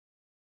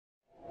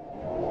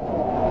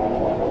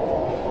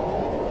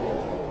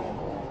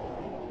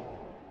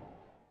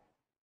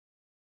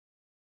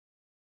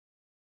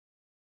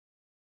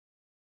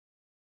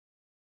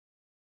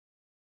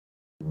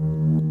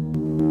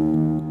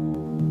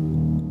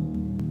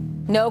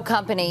No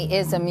company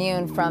is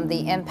immune from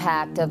the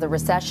impact of the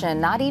recession,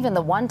 not even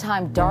the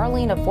one-time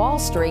darling of Wall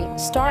Street,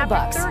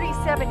 Starbucks. After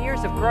 37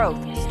 years of growth,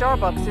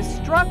 Starbucks is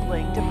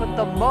struggling to put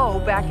the mo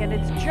back in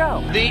its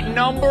Joe. The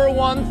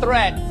 #1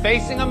 threat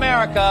facing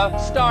America,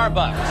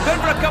 Starbucks. Going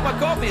for a cup of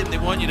coffee and they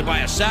want you to buy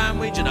a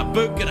sandwich and a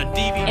book and a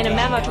DVD. In a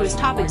memo to his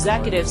top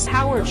executives,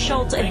 Howard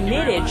Schultz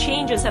admitted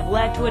changes have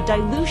led to a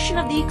dilution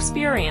of the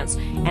experience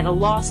and a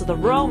loss of the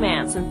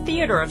romance and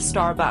theater of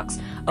Starbucks,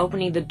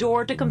 opening the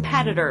door to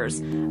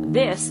competitors.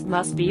 This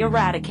must be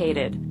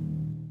eradicated.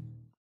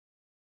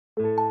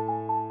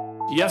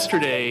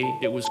 Yesterday,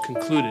 it was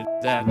concluded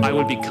that I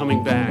would be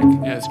coming back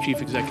as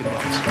Chief Executive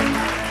Officer.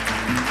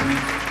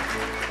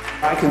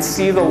 I can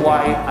see the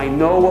light. I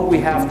know what we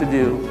have to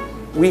do.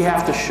 We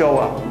have to show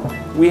up.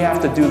 We have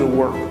to do the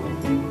work.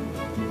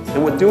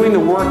 And what doing the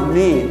work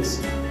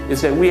means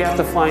is that we have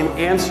to find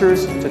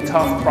answers to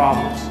tough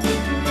problems.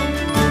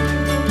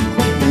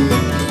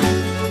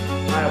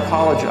 I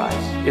apologize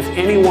if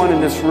anyone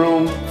in this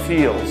room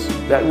feels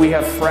that we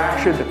have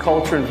fractured the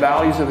culture and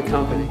values of the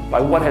company by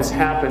what has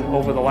happened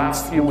over the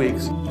last few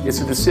weeks.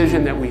 It's a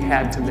decision that we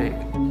had to make.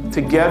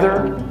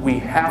 Together, we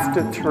have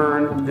to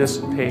turn this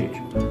page.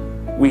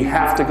 We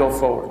have to go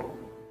forward.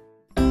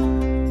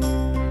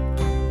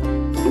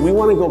 We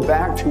want to go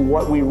back to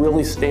what we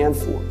really stand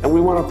for, and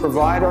we want to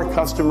provide our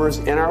customers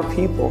and our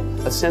people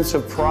a sense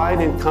of pride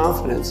and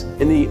confidence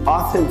in the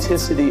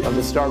authenticity of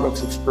the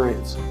Starbucks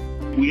experience.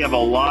 We have a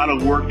lot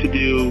of work to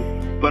do,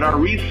 but our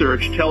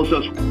research tells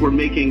us we're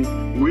making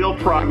real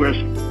progress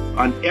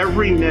on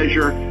every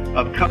measure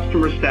of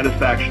customer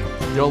satisfaction.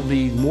 There'll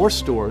be more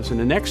stores in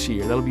the next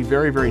year that'll be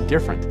very, very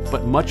different,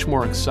 but much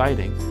more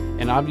exciting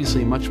and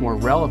obviously much more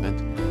relevant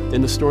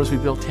than the stores we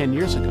built 10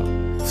 years ago.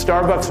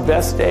 Starbucks'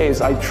 best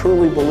days, I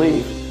truly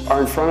believe,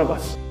 are in front of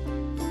us.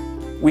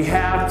 We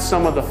have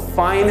some of the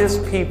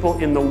finest people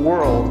in the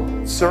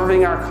world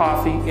serving our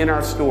coffee in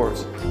our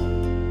stores.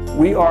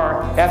 We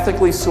are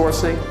ethically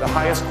sourcing the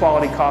highest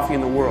quality coffee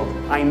in the world.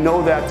 I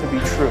know that to be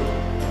true.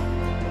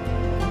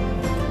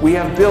 We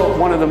have built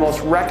one of the most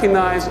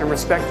recognized and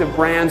respected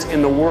brands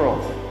in the world.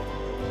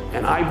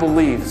 And I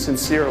believe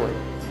sincerely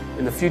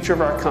in the future of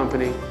our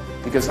company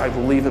because I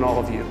believe in all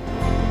of you.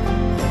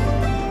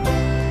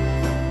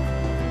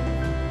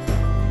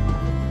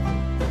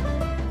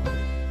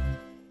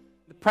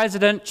 The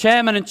President,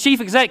 Chairman and Chief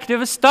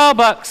Executive of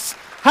Starbucks,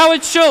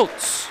 Howard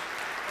Schultz.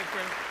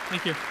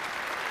 Thank you.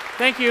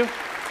 Thank you.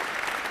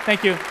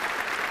 Thank you.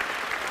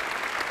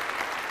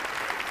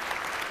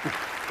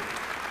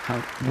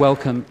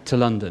 Welcome to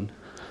London.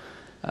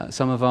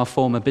 Some of our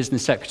former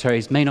business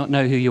secretaries may not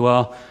know who you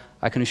are.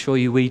 I can assure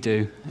you we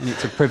do, and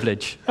it's a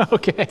privilege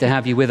to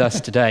have you with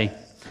us today.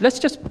 Let's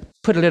just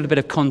put a little bit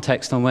of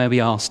context on where we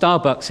are.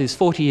 Starbucks is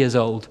 40 years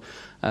old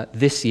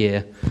this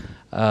year.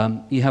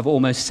 You have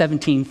almost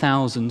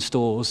 17,000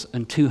 stores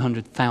and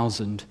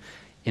 200,000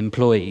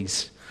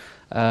 employees.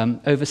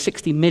 Over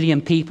 60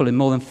 million people in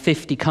more than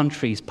 50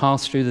 countries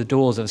pass through the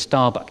doors of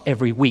Starbucks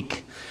every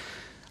week.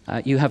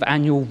 You have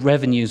annual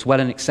revenues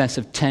well in excess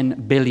of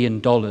 $10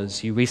 billion.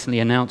 You recently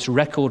announced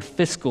record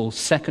fiscal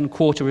second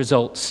quarter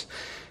results,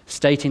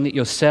 stating that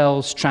your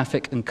sales,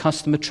 traffic, and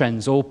customer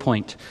trends all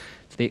point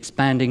to the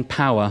expanding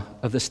power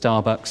of the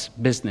Starbucks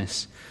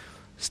business.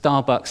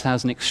 Starbucks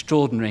has an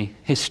extraordinary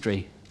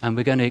history, and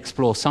we're going to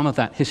explore some of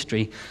that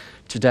history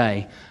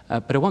today.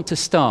 But I want to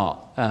start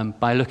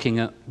by looking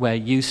at where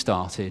you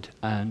started,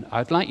 and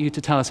I'd like you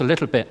to tell us a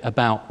little bit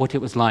about what it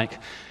was like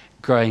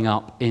growing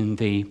up in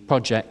the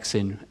projects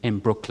in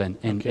Brooklyn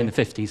in the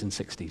 50s and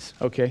 60s.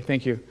 Okay,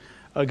 thank you.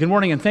 Good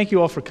morning, and thank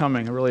you all for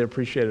coming. I really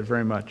appreciate it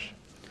very much.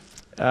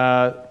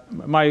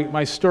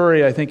 My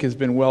story, I think, has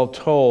been well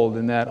told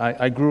in that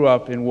I grew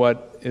up in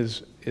what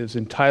is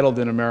entitled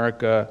in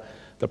America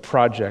the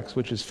projects,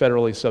 which is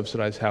federally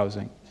subsidized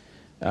housing.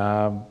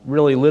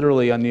 Really,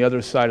 literally on the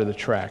other side of the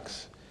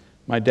tracks.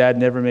 My dad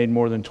never made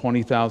more than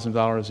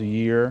 $20,000 a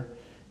year.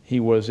 He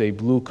was a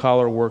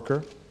blue-collar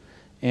worker.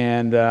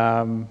 And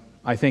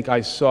I think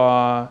I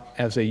saw,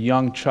 as a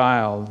young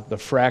child, the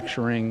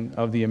fracturing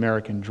of the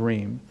American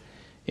dream,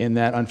 in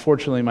that,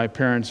 unfortunately, my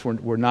parents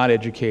were not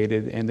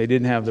educated, and they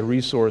didn't have the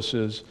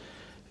resources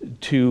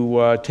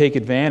to take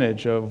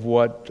advantage of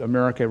what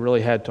America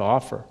really had to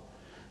offer.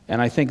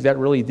 And I think that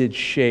really did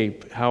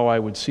shape how I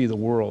would see the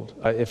world.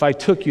 If I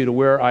took you to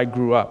where I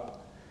grew up,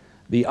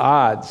 the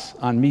odds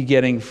on me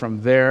getting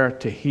from there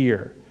to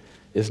here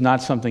is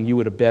not something you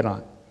would have bet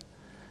on.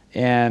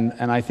 And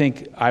I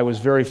think I was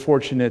very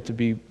fortunate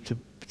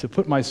to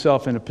put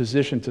myself in a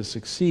position to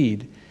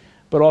succeed,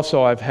 but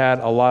also I've had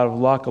a lot of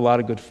luck, a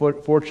lot of good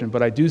fortune.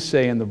 But I do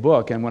say in the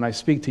book, and when I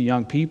speak to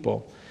young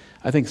people,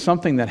 I think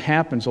something that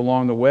happens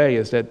along the way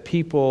is that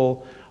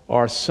people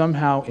are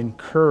somehow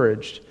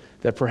encouraged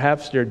that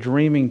perhaps they're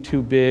dreaming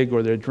too big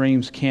or their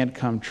dreams can't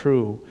come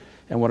true.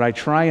 And what I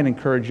try and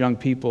encourage young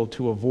people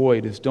to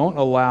avoid is don't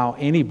allow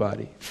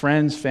anybody,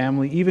 friends,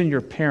 family, even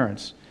your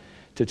parents,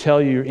 to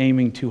tell you you're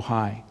aiming too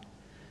high.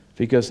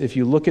 Because if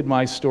you look at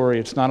my story,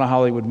 it's not a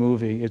Hollywood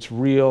movie. It's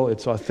real,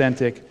 it's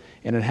authentic,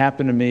 and it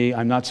happened to me.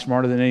 I'm not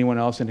smarter than anyone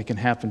else, and it can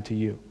happen to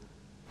you.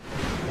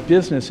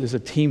 Business is a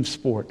team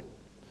sport.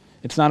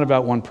 It's not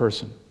about one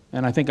person.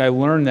 And I think I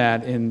learned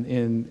that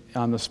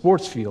on the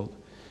sports field.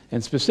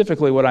 And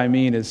specifically what I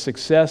mean is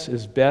success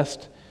is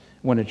best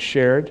when it's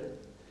shared.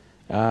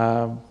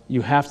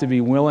 You have to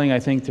be willing, I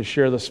think, to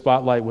share the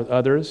spotlight with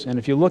others. And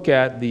if you look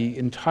at the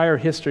entire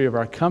history of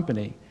our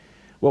company,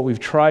 what we've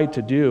tried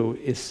to do,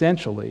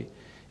 essentially,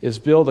 is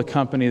build a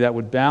company that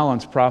would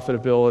balance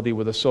profitability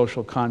with a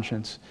social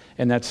conscience,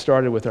 and that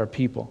started with our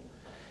people.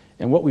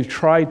 And what we've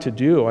tried to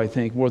do, I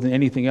think, more than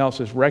anything else,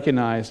 is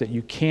recognize that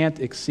you can't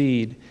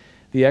exceed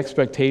the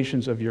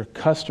expectations of your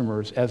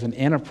customers as an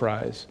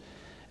enterprise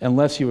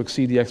unless you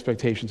exceed the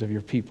expectations of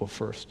your people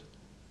first.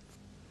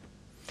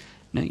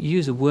 Now, you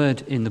use a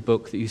word in the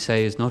book that you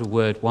say is not a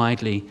word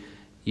widely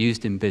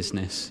used in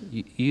business.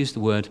 You use the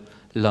word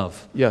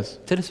love. Yes.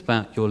 Tell us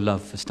about your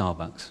love for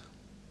Starbucks.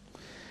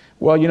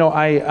 Well, you know,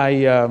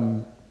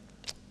 I've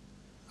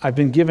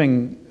been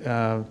giving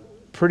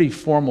pretty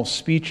formal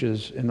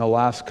speeches in the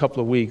last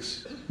couple of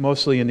weeks,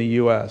 mostly in the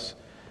U.S.,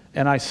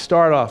 and I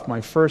start off,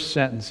 my first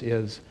sentence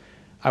is,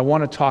 I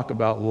want to talk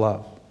about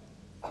love.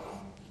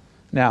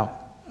 Now,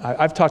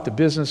 I've talked to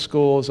business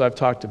schools, I've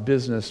talked to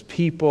business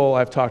people,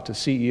 I've talked to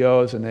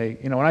CEOs, and they,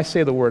 you know, when I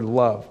say the word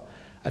love,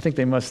 I think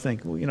they must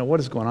think, well, you know, what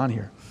is going on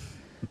here?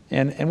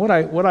 And what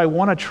I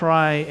want to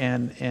try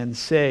and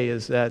say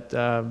is that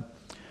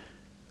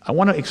I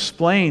want to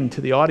explain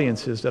to the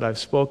audiences that I've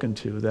spoken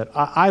to that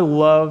I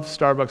love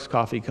Starbucks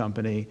Coffee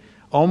Company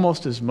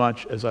almost as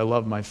much as I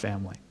love my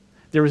family.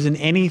 There isn't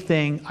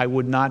anything I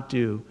would not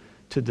do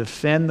to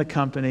defend the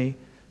company,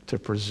 to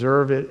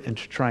preserve it, and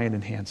to try and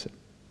enhance it.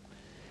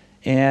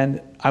 And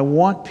I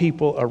want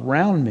people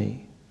around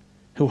me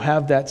who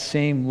have that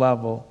same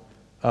level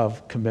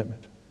of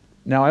commitment.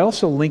 Now, I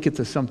also link it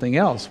to something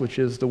else, which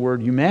is the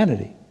word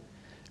humanity,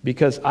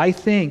 because I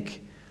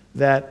think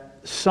that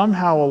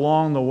somehow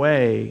along the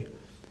way,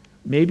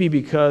 maybe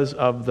because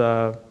of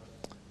the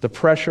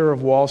pressure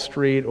of Wall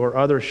Street or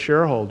other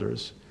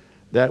shareholders,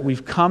 that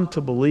we've come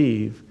to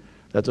believe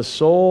that the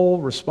sole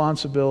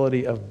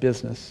responsibility of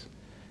business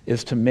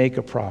is to make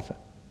a profit.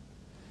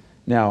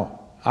 Now,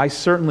 I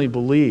certainly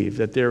believe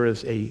that there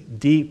is a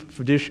deep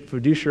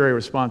fiduciary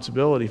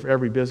responsibility for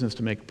every business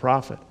to make a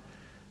profit.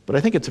 But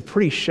I think it's a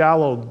pretty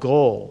shallow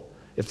goal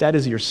if that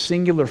is your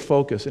singular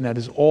focus and that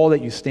is all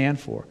that you stand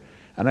for.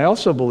 And I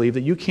also believe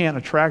that you can't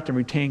attract and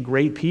retain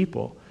great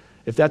people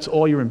if that's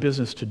all you're in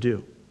business to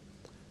do.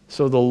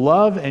 So the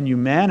love and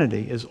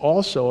humanity is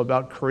also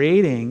about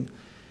creating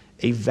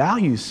a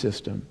value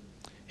system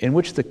in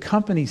which the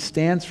company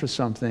stands for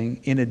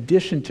something in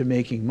addition to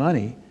making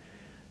money,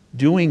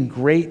 doing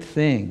great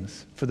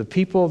things for the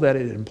people that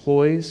it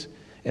employs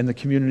and the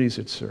communities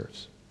it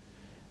serves.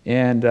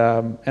 And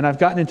I've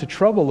gotten into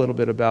trouble a little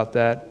bit about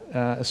that,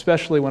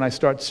 especially when I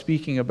start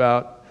speaking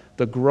about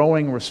the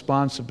growing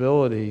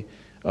responsibility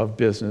of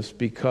business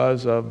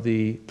because of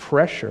the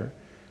pressure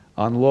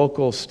on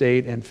local,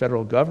 state, and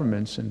federal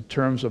governments in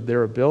terms of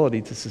their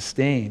ability to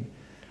sustain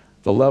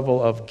the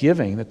level of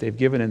giving that they've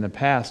given in the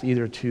past,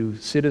 either to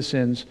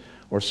citizens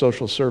or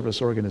social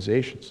service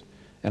organizations.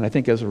 And I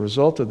think as a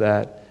result of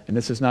that, and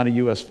this is not a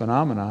U.S.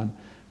 phenomenon,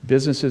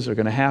 businesses are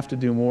going to have to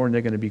do more and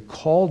they're going to be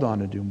called on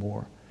to do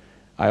more.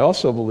 I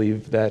also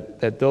believe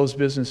that those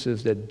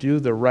businesses that do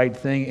the right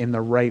thing in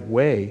the right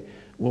way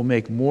will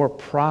make more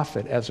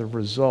profit as a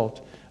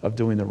result of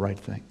doing the right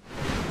thing.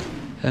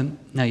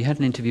 Now, you had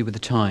an interview with The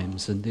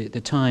Times, and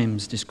the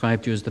Times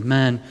described you as the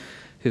man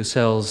who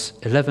sells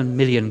 11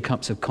 million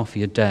cups of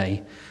coffee a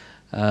day.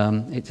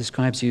 It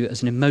describes you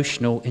as an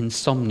emotional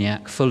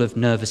insomniac full of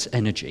nervous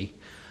energy.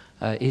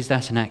 Is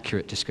that an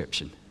accurate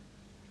description?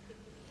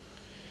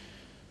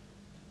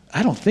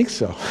 I don't think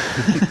so.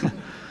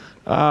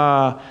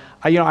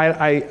 I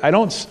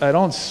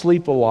don't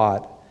sleep a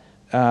lot,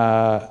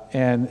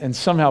 and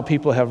somehow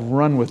people have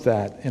run with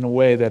that in a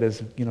way that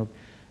is,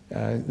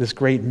 this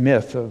great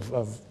myth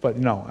but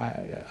no,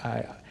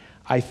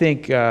 I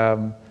think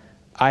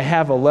I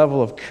have a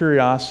level of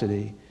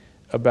curiosity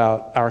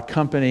about our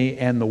company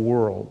and the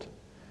world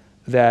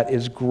that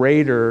is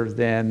greater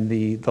than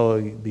the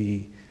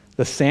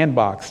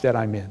sandbox that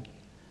I'm in.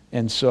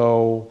 And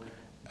so,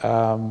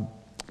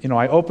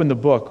 I opened the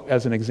book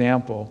as an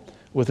example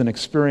with an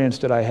experience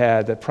that I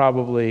had that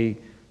probably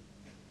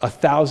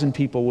 1,000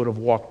 people would have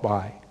walked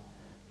by.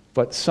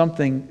 But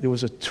there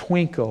was a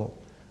twinkle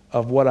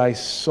of what I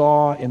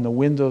saw in the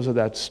windows of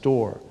that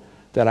store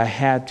that I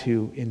had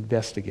to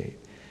investigate.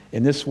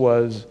 And this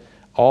was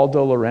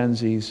Aldo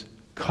Lorenzi's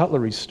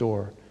cutlery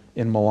store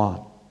in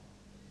Milan.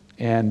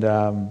 And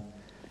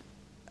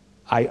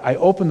I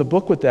opened the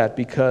book with that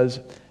because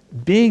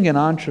being an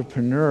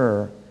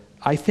entrepreneur,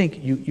 I think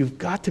you've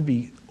got to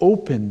be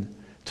open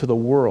to the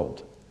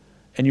world.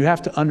 And you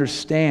have to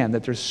understand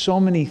that there's so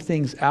many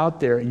things out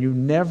there and you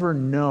never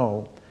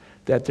know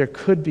that there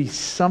could be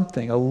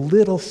something, a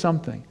little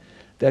something,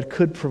 that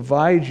could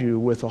provide you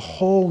with a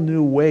whole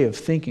new way of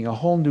thinking, a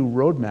whole new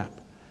roadmap.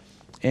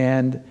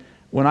 And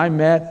when I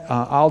met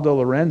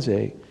Aldo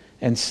Lorenzi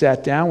and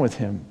sat down with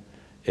him,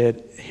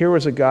 Here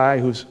was a guy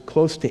who's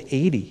close to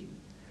 80,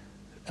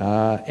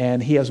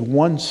 and he has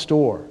one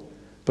store,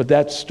 but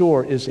that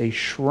store is a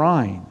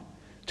shrine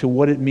to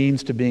what it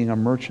means to being a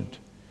merchant.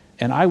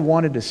 And I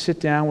wanted to sit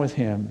down with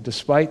him,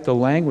 despite the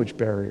language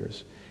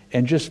barriers,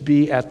 and just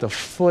be at the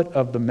foot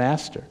of the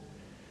master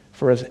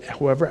for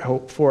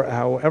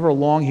however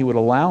long he would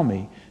allow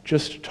me,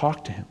 just to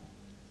talk to him.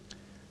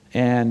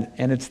 And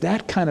it's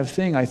that kind of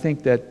thing, I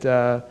think, that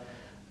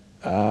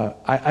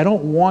I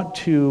don't want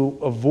to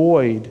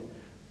avoid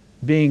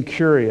being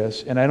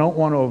curious, and I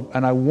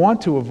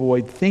want to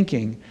avoid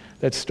thinking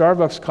that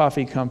Starbucks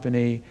Coffee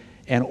Company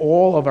and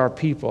all of our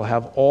people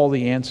have all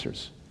the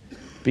answers,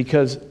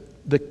 because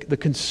the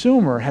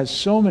consumer has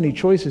so many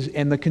choices,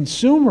 and the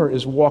consumer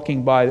is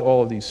walking by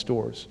all of these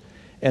stores,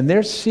 and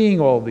they're seeing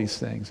all of these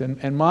things.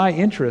 And my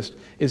interest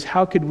is,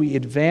 how could we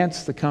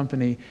advance the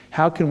company?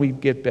 How can we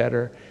get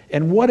better?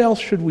 And what else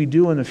should we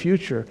do in the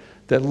future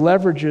that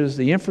leverages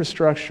the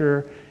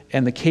infrastructure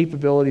and the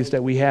capabilities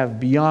that we have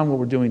beyond what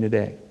we're doing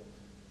today?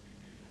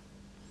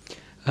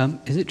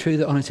 Is it true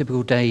that on a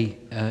typical day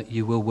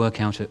you will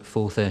work out at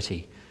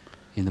 4:30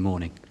 in the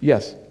morning?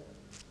 Yes.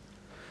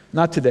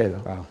 Not today,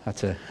 though. Wow,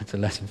 that's a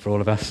lesson for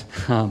all of us.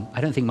 I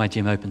don't think my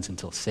gym opens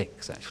until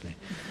 6, actually.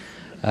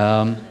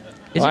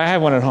 I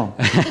have one at home.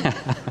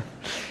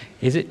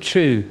 Is it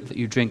true that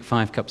you drink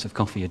 5 cups of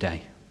coffee a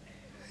day?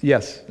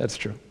 Yes, that's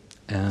true.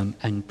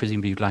 And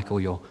presumably you'd like all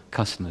your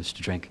customers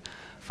to drink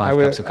 5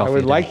 cups of coffee a day. I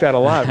would like that a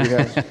lot.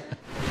 Because I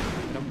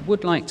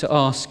would like to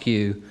ask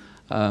you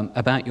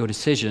about your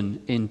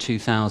decision in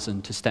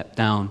 2000 to step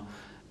down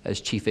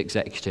as chief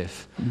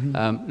executive.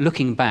 Mm-hmm.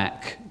 Looking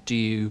back, do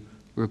you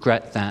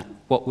regret that?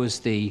 What was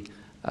the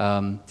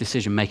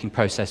decision-making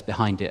process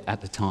behind it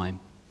at the time?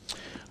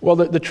 Well,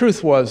 the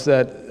truth was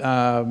that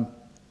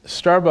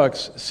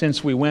Starbucks,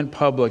 since we went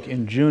public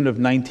in June of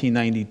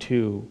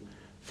 1992,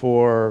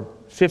 for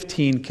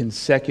 15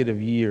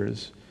 consecutive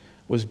years,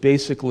 was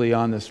basically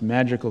on this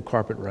magical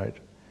carpet ride,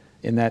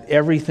 in that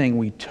everything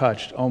we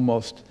touched,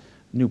 almost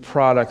new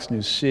products,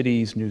 new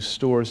cities, new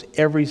stores,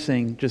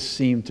 everything just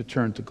seemed to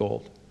turn to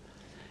gold.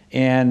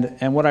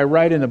 And what I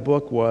write in the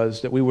book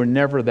was that we were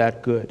never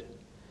that good.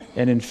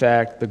 And in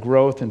fact, the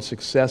growth and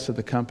success of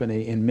the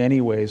company in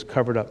many ways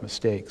covered up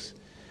mistakes.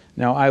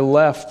 Now, I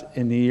left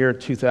in the year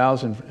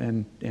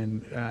 2000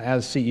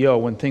 as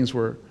CEO when things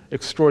were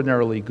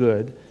extraordinarily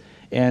good.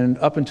 And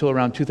up until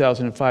around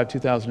 2005,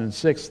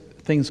 2006,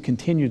 things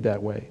continued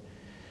that way.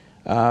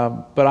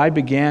 But I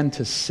began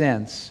to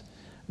sense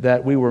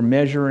that we were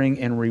measuring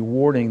and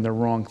rewarding the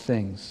wrong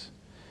things.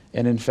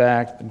 And in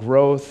fact,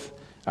 growth,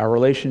 our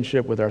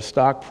relationship with our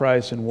stock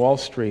price and Wall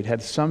Street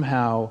had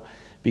somehow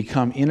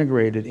become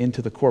integrated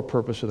into the core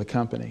purpose of the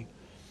company.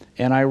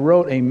 And I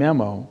wrote a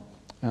memo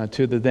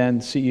to the then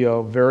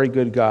CEO, very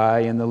good guy,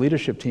 and the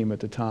leadership team at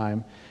the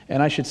time.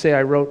 And I should say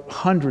I wrote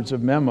hundreds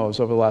of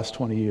memos over the last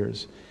 20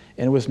 years.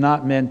 And it was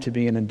not meant to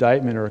be an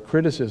indictment or a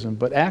criticism,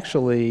 but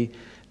actually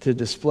to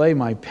display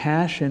my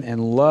passion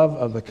and love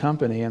of the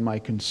company and my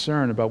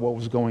concern about what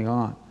was going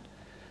on.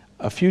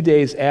 A few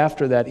days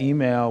after that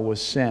email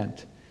was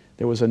sent,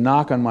 there was a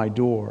knock on my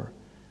door,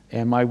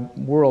 and my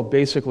world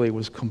basically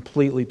was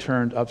completely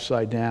turned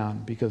upside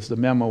down because the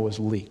memo was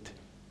leaked.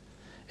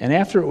 And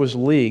after it was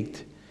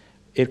leaked,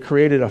 it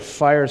created a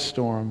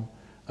firestorm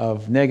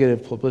of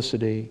negative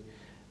publicity,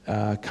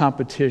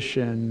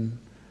 competition,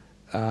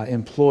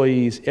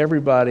 employees,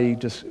 everybody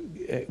just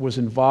was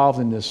involved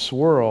in this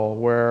swirl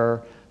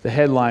where the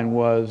headline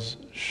was,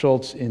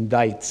 Schultz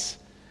indicts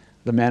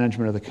the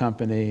management of the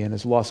company and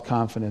has lost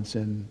confidence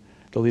in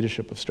the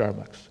leadership of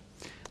Starbucks.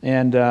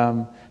 And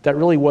that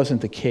really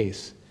wasn't the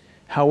case.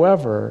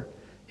 However,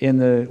 in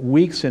the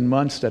weeks and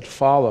months that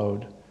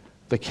followed,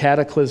 the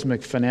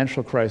cataclysmic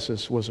financial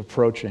crisis was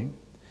approaching,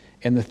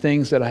 and the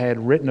things that I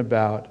had written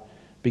about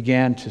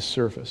began to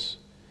surface.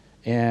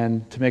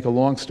 And to make a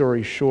long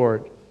story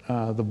short,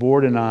 the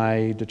board and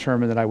I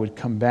determined that I would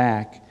come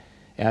back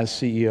as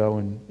CEO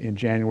in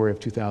January of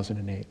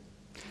 2008.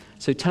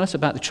 So tell us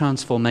about the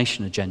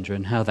transformation agenda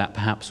and how that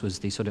perhaps was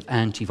the sort of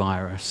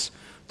antivirus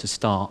to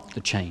start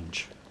the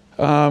change.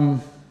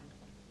 Well,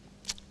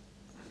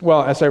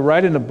 as I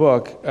write in the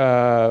book,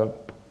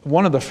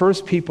 one of the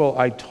first people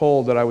I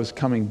told that I was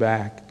coming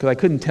back, because I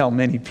couldn't tell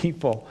many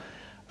people,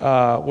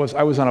 was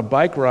I was on a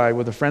bike ride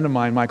with a friend of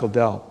mine, Michael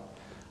Dell.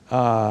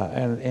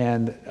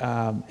 And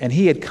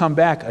he had come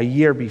back a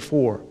year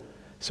before.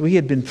 So he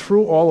had been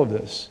through all of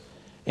this.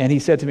 And he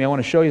said to me, I want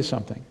to show you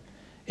something.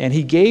 And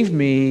he gave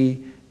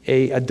me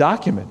a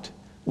document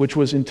which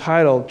was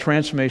entitled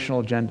Transformational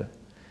Agenda.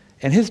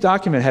 And his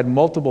document had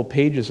multiple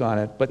pages on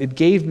it, but it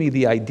gave me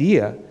the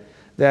idea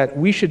that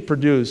we should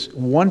produce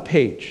one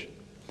page.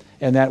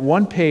 And that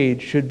one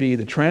page should be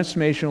the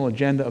transformational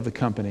agenda of the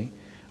company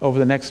over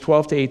the next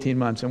 12 to 18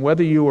 months. And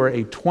whether you were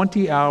a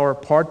 20-hour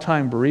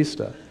part-time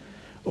barista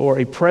or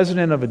a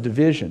president of a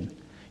division,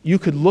 you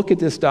could look at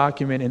this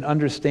document and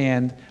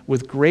understand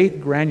with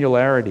great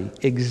granularity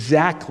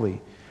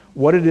exactly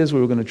what it is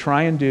we were going to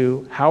try and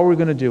do, how we were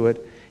going to do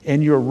it,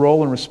 and your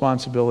role and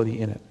responsibility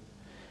in it.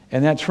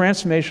 And that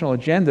transformational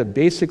agenda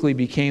basically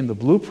became the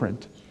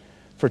blueprint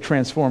for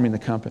transforming the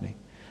company.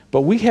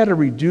 But we had to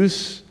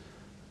reduce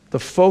the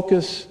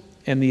focus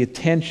and the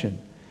attention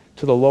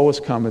to the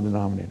lowest common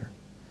denominator.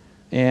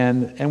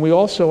 And we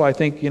also, I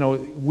think,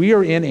 we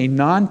are in a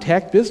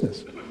non-tech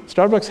business.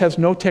 Starbucks has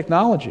no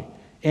technology.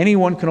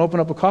 Anyone can open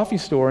up a coffee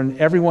store, and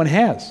everyone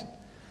has.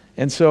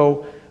 And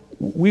so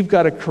we've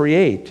got to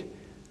create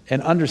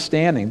an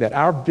understanding that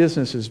our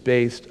business is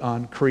based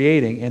on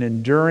creating an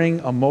enduring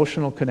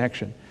emotional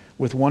connection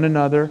with one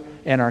another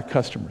and our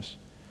customers.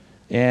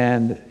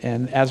 And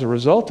as a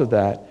result of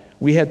that,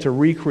 we had to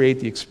recreate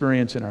the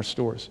experience in our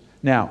stores.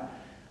 Now,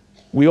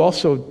 we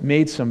also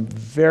made some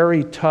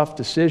very tough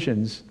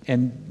decisions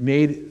and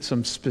made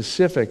some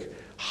specific,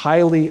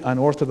 highly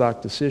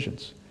unorthodox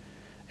decisions.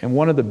 And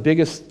one of the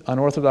biggest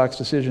unorthodox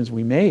decisions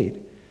we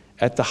made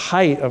at the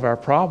height of our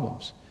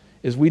problems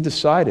is we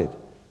decided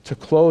to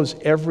close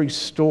every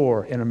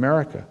store in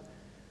America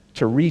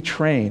to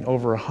retrain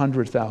over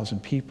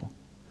 100,000 people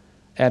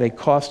at a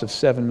cost of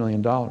 $7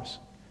 million.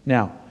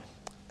 Now,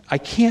 I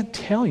can't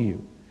tell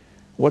you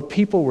what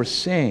people were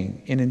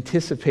saying in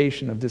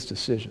anticipation of this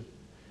decision.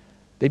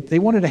 They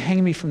wanted to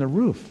hang me from the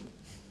roof.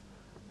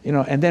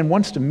 And then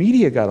once the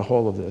media got a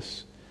hold of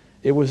this,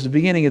 it was the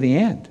beginning of the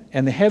end.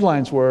 And the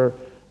headlines were,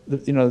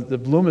 the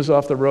bloom is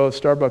off the rose,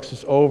 Starbucks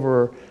is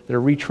over,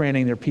 they're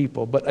retraining their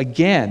people. But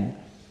again,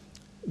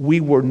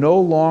 we were no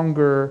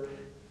longer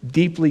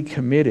deeply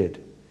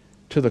committed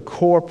to the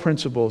core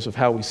principles of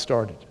how we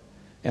started.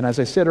 And as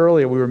I said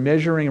earlier, we were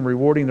measuring and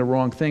rewarding the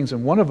wrong things,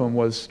 and one of them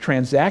was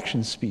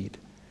transaction speed.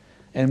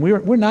 And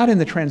we're not in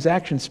the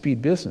transaction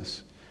speed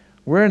business.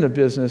 We're in the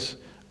business,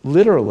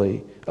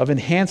 literally, of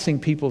enhancing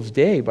people's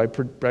day by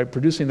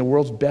producing the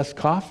world's best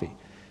coffee.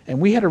 And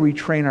we had to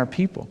retrain our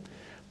people.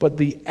 But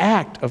the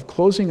act of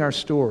closing our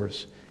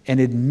stores and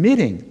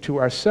admitting to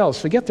ourselves,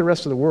 forget the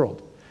rest of the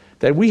world,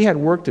 that we had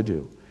work to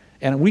do.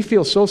 And we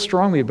feel so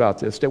strongly about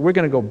this that we're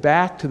going to go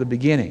back to the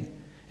beginning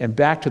and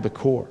back to the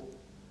core.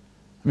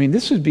 I mean,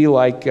 this would be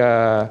like,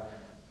 I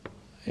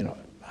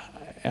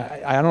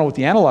don't know what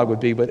the analog would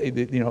be, but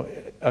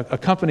a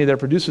company that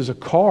produces a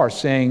car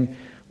saying,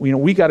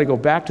 we got to go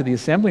back to the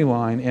assembly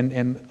line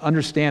and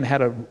understand how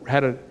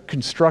to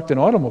construct an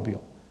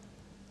automobile.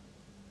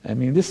 I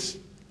mean,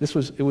 it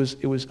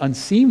was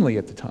unseemly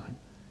at the time.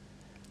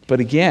 But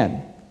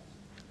again,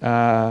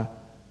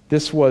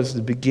 this was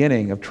the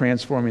beginning of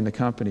transforming the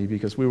company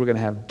because we were going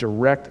to have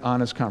direct,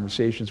 honest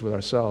conversations with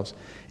ourselves.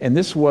 And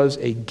this was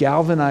a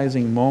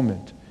galvanizing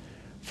moment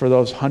for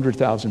those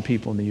 100,000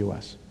 people in the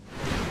U.S.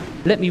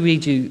 Let me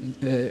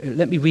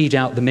read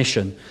out the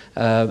mission,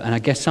 and I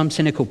guess some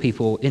cynical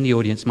people in the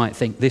audience might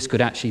think this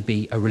could actually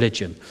be a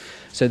religion.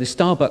 So the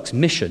Starbucks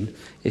mission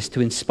is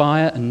to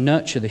inspire and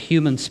nurture the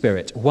human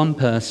spirit, one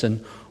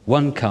person,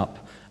 one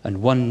cup,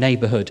 and one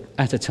neighborhood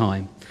at a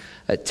time.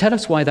 Tell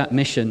us why that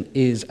mission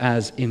is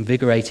as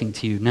invigorating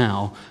to you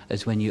now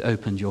as when you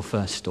opened your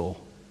first store.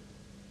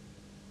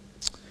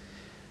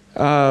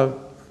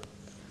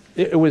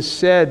 It was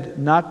said,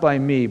 not by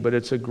me, but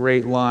it's a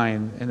great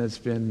line, and it's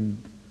been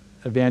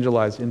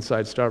evangelized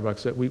inside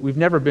Starbucks, that we've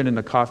never been in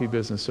the coffee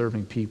business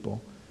serving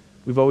people.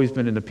 We've always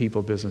been in the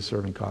people business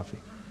serving coffee.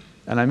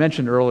 And I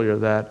mentioned earlier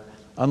that,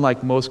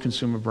 unlike most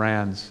consumer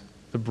brands,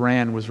 the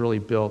brand was really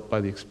built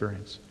by the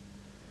experience.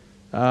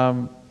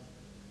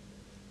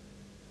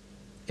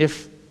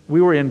 If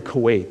we were in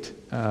Kuwait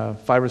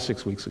 5 or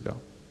 6 weeks ago,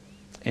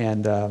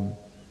 and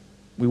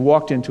we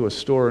walked into a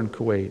store in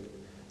Kuwait,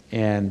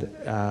 and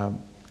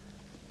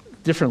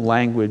different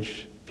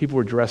language, people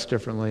were dressed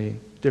differently,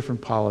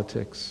 different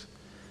politics,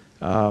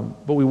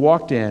 but we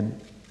walked in,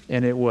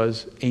 and it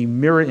was a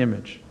mirror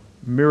image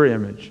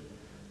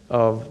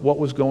of what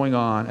was going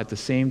on at the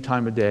same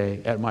time of day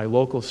at my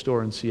local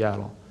store in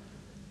Seattle,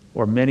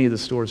 or many of the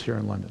stores here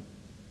in London.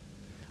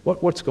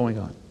 What's going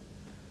on?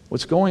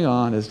 What's going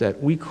on is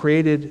that we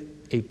created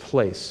a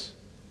place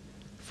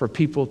for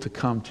people to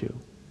come to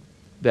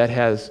that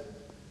has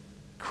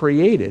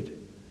created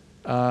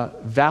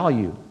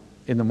value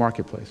in the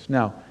marketplace.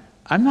 Now,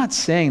 I'm not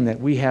saying that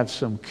we have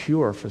some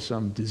cure for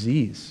some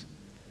disease,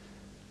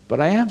 but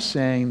I am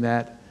saying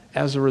that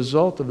as a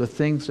result of the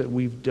things that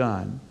we've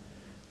done,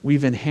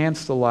 we've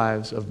enhanced the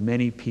lives of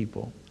many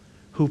people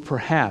who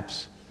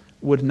perhaps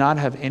would not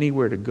have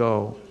anywhere to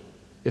go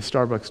if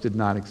Starbucks did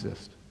not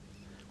exist.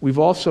 We've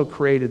also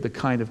created the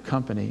kind of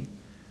company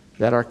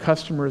that our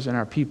customers and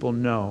our people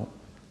know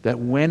that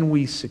when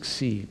we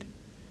succeed,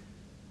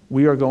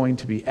 we are going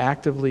to be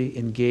actively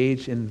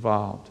engaged and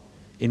involved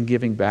in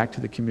giving back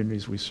to the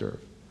communities we serve.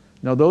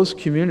 Now, those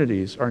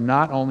communities are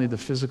not only the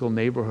physical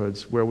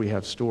neighborhoods where we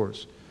have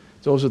stores.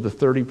 Those are the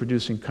 30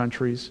 producing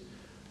countries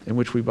in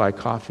which we buy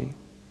coffee.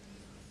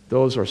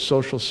 Those are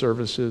social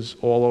services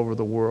all over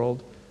the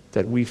world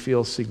that we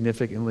feel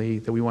significantly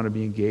that we want to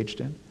be engaged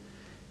in.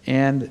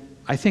 And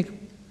I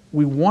think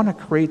we want to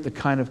create the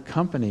kind of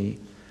company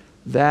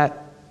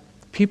that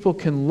people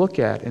can look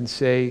at and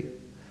say,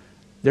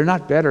 they're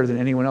not better than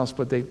anyone else,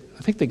 but I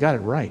think they got it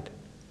right.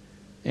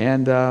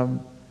 And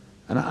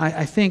And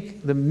I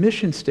think the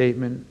mission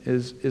statement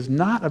is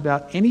not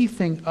about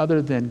anything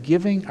other than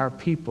giving our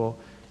people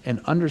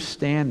an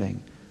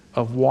understanding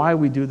of why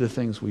we do the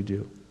things we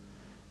do.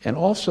 And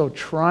also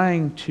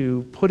trying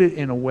to put it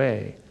in a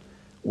way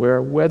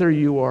where whether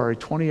you are a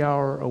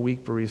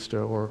 20-hour-a-week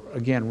barista or,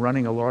 again,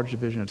 running a large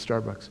division at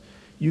Starbucks,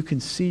 you can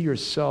see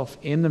yourself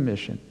in the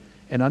mission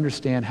and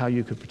understand how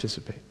you could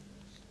participate.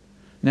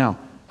 Now,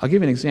 I'll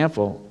give you an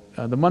example.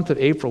 The month of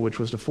April, which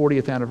was the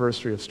 40th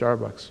anniversary of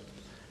Starbucks,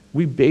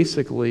 we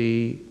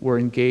basically were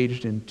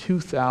engaged in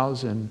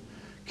 2,000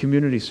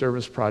 community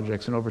service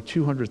projects and over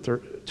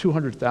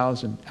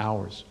 200,000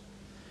 hours.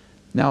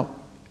 Now,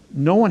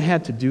 no one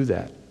had to do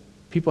that.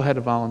 People had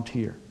to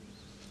volunteer.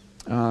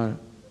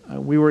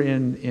 We were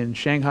in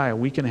Shanghai a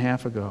week and a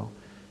half ago,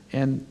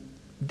 and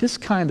this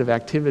kind of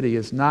activity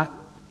is not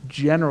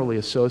generally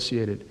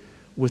associated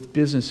with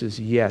businesses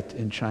yet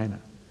in China.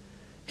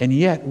 And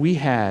yet we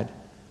had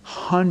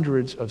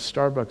hundreds of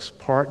Starbucks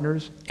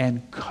partners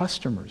and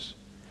customers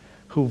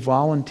who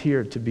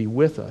volunteered to be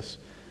with us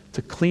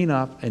to clean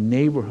up a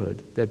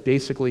neighborhood that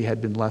basically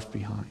had been left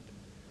behind.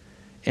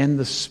 And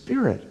the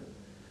spirit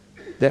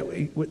that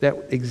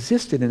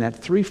existed in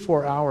that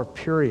 3-4 hour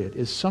period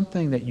is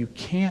something that you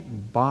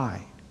can't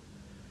buy.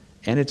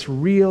 And it's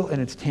real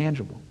and it's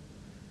tangible.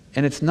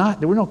 And it's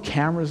not, there were no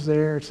cameras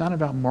there, it's not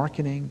about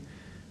marketing,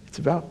 it's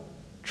about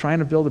trying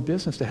to build a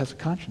business that has a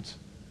conscience.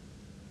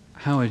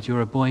 Howard, you're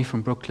a boy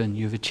from Brooklyn.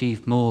 You've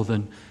achieved more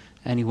than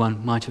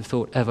anyone might have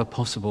thought ever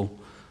possible.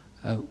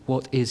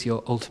 What is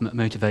your ultimate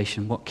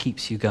motivation? What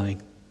keeps you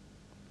going,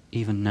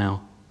 even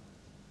now?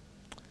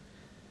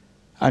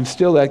 I'm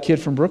still that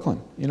kid from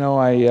Brooklyn. You know,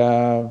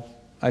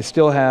 I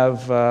still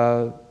have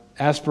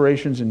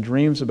aspirations and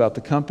dreams about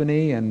the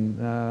company and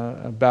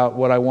about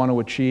what I want to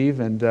achieve.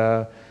 And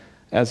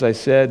as I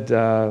said,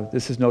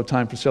 this is no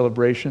time for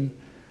celebration.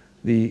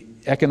 The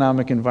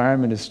economic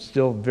environment is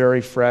still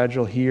very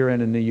fragile here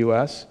and in the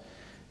U.S.,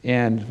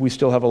 and we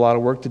still have a lot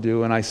of work to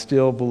do, and I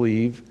still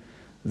believe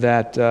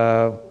that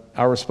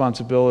our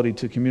responsibility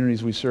to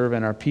communities we serve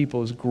and our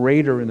people is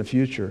greater in the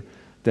future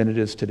than it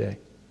is today.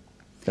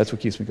 That's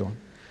what keeps me going.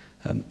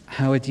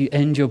 Howard, you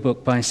end your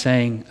book by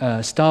saying,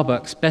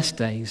 Starbucks' best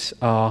days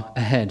are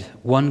ahead.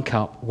 One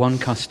cup, one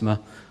customer,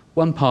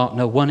 one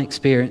partner, one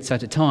experience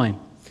at a time.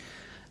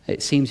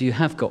 It seems you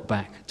have got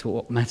back to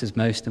what matters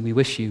most, and we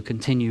wish you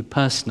continued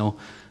personal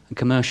and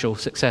commercial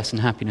success and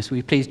happiness. Will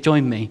you please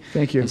join me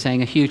in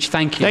saying a huge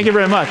thank you? Thank you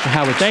very much. To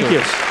Howard Thank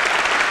Schultz. you.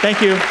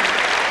 Thank you.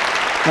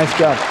 Nice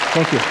job.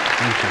 Thank you.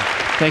 Thank you.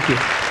 Thank you.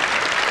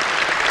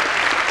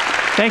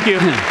 Thank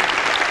you.